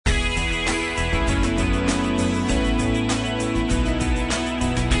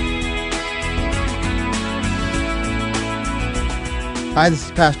Hi, this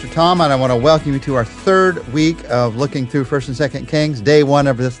is Pastor Tom, and I want to welcome you to our third week of looking through 1st and 2nd Kings. Day one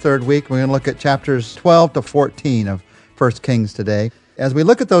of this third week, we're going to look at chapters 12 to 14 of 1st Kings today. As we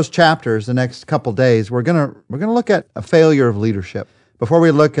look at those chapters the next couple days, we're going to look at a failure of leadership. Before we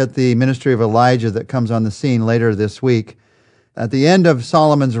look at the ministry of Elijah that comes on the scene later this week, at the end of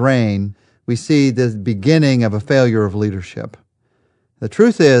Solomon's reign, we see the beginning of a failure of leadership. The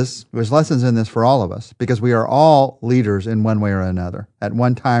truth is, there's lessons in this for all of us, because we are all leaders in one way or another, at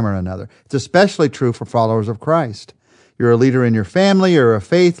one time or another. It's especially true for followers of Christ. You're a leader in your family, you're a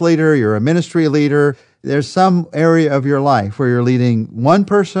faith leader, you're a ministry leader. There's some area of your life where you're leading one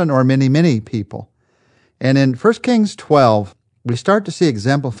person or many, many people. And in 1 Kings 12, we start to see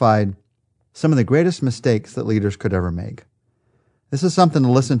exemplified some of the greatest mistakes that leaders could ever make. This is something to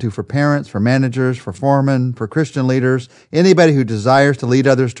listen to for parents, for managers, for foremen, for Christian leaders, anybody who desires to lead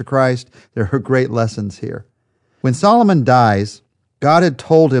others to Christ. There are great lessons here. When Solomon dies, God had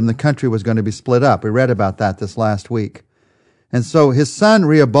told him the country was going to be split up. We read about that this last week. And so his son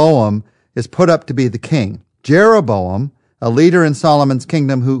Rehoboam is put up to be the king. Jeroboam, a leader in Solomon's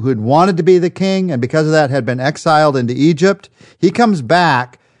kingdom who had wanted to be the king and because of that had been exiled into Egypt, he comes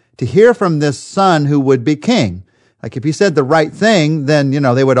back to hear from this son who would be king. Like if he said the right thing, then,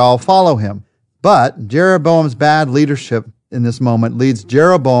 they would all follow him. But Jeroboam's bad leadership in this moment leads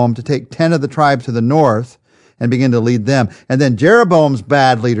Jeroboam to take 10 of the tribes to the north and begin to lead them. And then Jeroboam's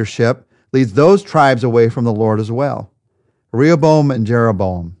bad leadership leads those tribes away from the Lord as well. Rehoboam and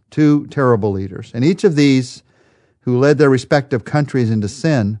Jeroboam, two terrible leaders. And each of these who led their respective countries into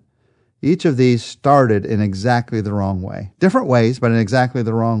sin, each of these started in exactly the wrong way. Different ways, but in exactly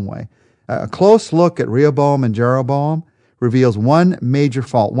the wrong way. A close look at Rehoboam and Jeroboam reveals one major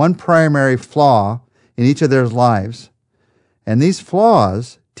fault, one primary flaw in each of their lives. And these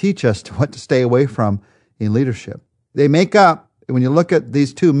flaws teach us what to stay away from in leadership. They make up, when you look at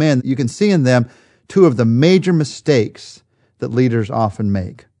these two men, you can see in them two of the major mistakes that leaders often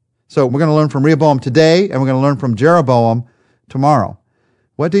make. So we're going to learn from Rehoboam today, and we're going to learn from Jeroboam tomorrow.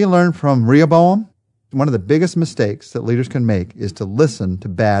 What do you learn from Rehoboam? One of the biggest mistakes that leaders can make is to listen to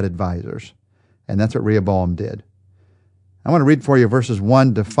bad advisors. And that's what Rehoboam did. I want to read for you verses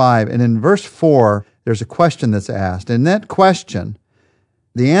 1 to 5. And in verse 4, there's a question that's asked. And that question,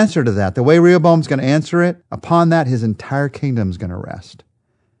 the answer to that, the way Rehoboam's going to answer it, upon that his entire kingdom is going to rest.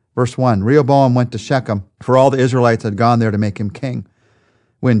 Verse 1, Rehoboam went to Shechem, for all the Israelites had gone there to make him king.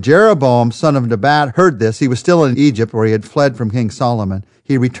 When Jeroboam, son of Nebat, heard this, he was still in Egypt, where he had fled from King Solomon.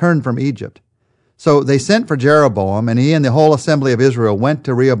 He returned from Egypt. So they sent for Jeroboam, and he and the whole assembly of Israel went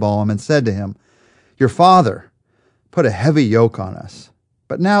to Rehoboam and said to him, "Your father put a heavy yoke on us,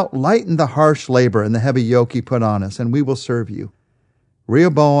 but now lighten the harsh labor and the heavy yoke he put on us, and we will serve you."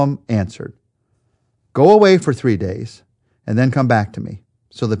 Rehoboam answered, "Go away for 3 days, and then come back to me."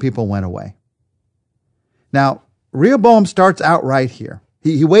 So the people went away. Now, Rehoboam starts out right here.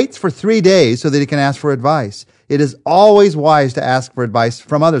 He waits for 3 days so that he can ask for advice. It is always wise to ask for advice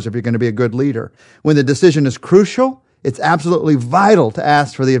from others if you're going to be a good leader. When the decision is crucial, it's absolutely vital to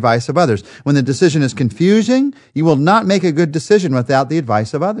ask for the advice of others. When the decision is confusing, you will not make a good decision without the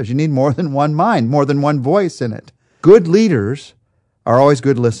advice of others. You need more than one mind, more than one voice in it. Good leaders are always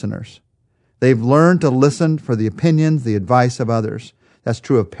good listeners. They've learned to listen for the opinions, the advice of others. That's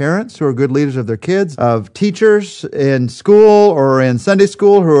true of parents who are good leaders of their kids, of teachers in school or in Sunday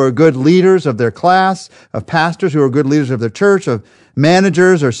school who are good leaders of their class, of pastors who are good leaders of their church, of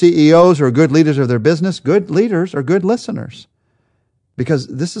managers or CEOs who are good leaders of their business. Good leaders are good listeners, because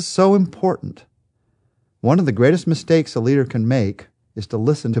this is so important. One of the greatest mistakes a leader can make is to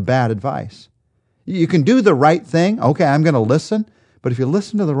listen to bad advice. You can do the right thing. Okay, I'm going to listen. But if you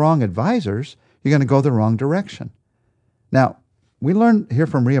listen to the wrong advisors, you're going to go the wrong direction. Now, we learn here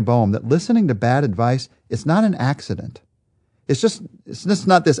from Rehoboam that listening to bad advice is not an accident. It's just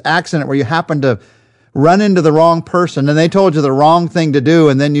not this accident where you happen to run into the wrong person and they told you the wrong thing to do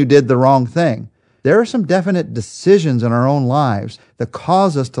and then you did the wrong thing. There are some definite decisions in our own lives that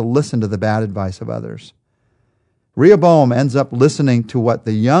cause us to listen to the bad advice of others. Rehoboam ends up listening to what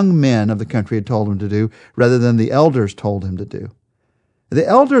the young men of the country had told him to do rather than the elders told him to do. The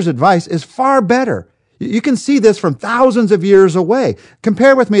elders' advice is far better. You can see this from thousands of years away.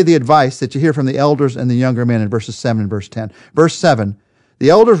 Compare with me the advice that you hear from the elders and the younger men in verses 7 and verse 10. Verse 7,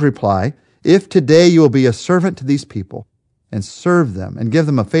 the elders reply, "If today you will be a servant to these people and serve them and give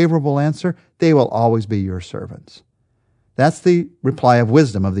them a favorable answer, they will always be your servants." That's the reply of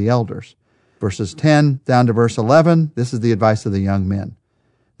wisdom of the elders. Verses 10 down to verse 11, this is the advice of the young men.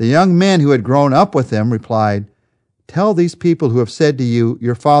 The young men who had grown up with them replied, "Tell these people who have said to you,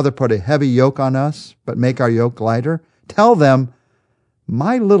 'Your father put a heavy yoke on us, but make our yoke lighter.' Tell them,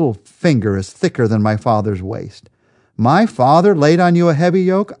 My little finger is thicker than my father's waist. My father laid on you a heavy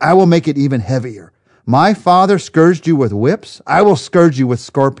yoke. I will make it even heavier. My father scourged you with whips. I will scourge you with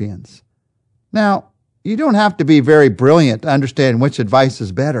scorpions. Now, you don't have to be very brilliant to understand which advice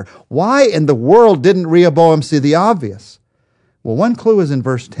is better. Why in the world didn't Rehoboam see the obvious? Well, one clue is in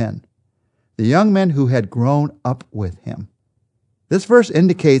verse 10. The young men who had grown up with him. This verse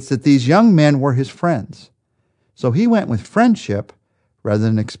indicates that these young men were his friends. So he went with friendship rather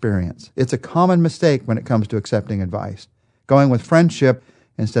than experience. It's a common mistake when it comes to accepting advice, going with friendship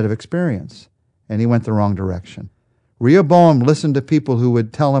instead of experience. And he went the wrong direction. Rehoboam listened to people who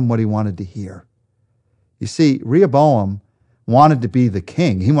would tell him what he wanted to hear. You see, Rehoboam wanted to be the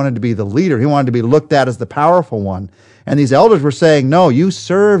king. He wanted to be the leader. He wanted to be looked at as the powerful one. And these elders were saying, no, you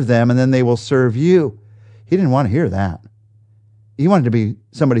serve them and then they will serve you. He didn't want to hear that. He wanted to be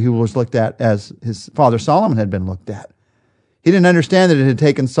somebody who was looked at as his father Solomon had been looked at. He didn't understand that it had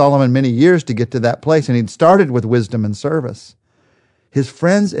taken Solomon many years to get to that place, and he'd started with wisdom and service. His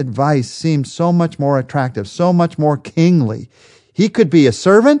friend's advice seemed so much more attractive, so much more kingly. He could be a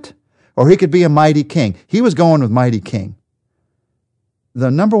servant, or he could be a mighty king. He was going with mighty king.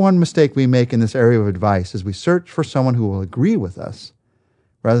 The number one mistake we make in this area of advice is we search for someone who will agree with us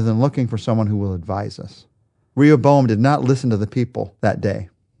rather than looking for someone who will advise us. Rehoboam did not listen to the people that day.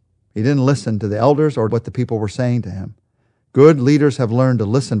 He didn't listen to the elders or what the people were saying to him. Good leaders have learned to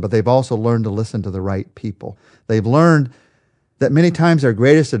listen, but they've also learned to listen to the right people. They've learned that many times their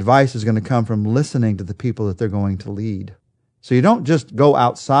greatest advice is going to come from listening to the people that they're going to lead. So you don't just go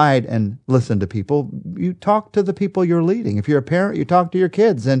outside and listen to people. You talk to the people you're leading. If you're a parent, you talk to your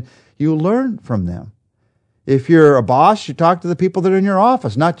kids and you learn from them. If you're a boss, you talk to the people that are in your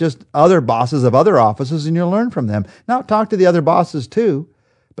office, not just other bosses of other offices, and you'll learn from them. Now, talk to the other bosses too,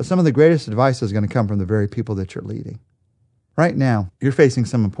 but some of the greatest advice is going to come from the very people that you're leading. Right now, you're facing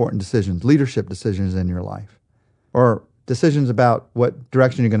some important decisions, leadership decisions in your life, or decisions about what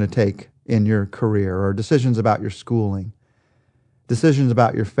direction you're going to take in your career, or decisions about your schooling, decisions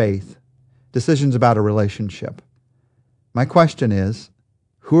about your faith, decisions about a relationship. My question is,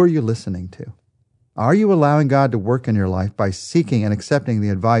 who are you listening to? Are you allowing God to work in your life by seeking and accepting the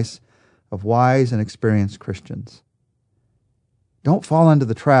advice of wise and experienced Christians? Don't fall into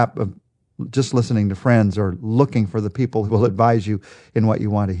the trap of just listening to friends or looking for the people who will advise you in what you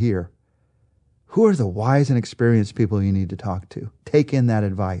want to hear. Who are the wise and experienced people you need to talk to? Take in that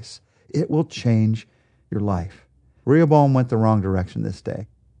advice. It will change your life. Rehoboam went the wrong direction this day,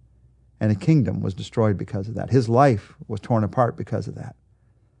 and a kingdom was destroyed because of that. His life was torn apart because of that.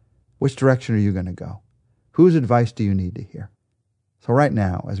 Which direction are you going to go? Whose advice do you need to hear? So right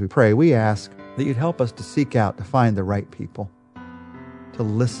now, as we pray, we ask that you'd help us to seek out, to find the right people, to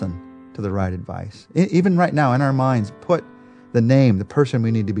listen to the right advice. Even right now, in our minds, put the name, the person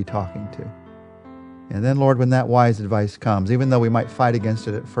we need to be talking to. And then, Lord, when that wise advice comes, even though we might fight against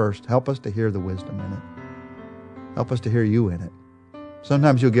it at first, help us to hear the wisdom in it. Help us to hear you in it.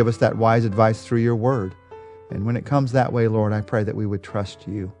 Sometimes you'll give us that wise advice through your word. And when it comes that way, Lord, I pray that we would trust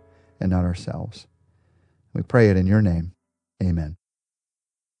you and not ourselves. We pray it in your name. Amen.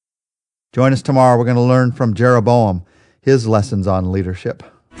 Join us tomorrow. We're going to learn from Jeroboam his lessons on leadership.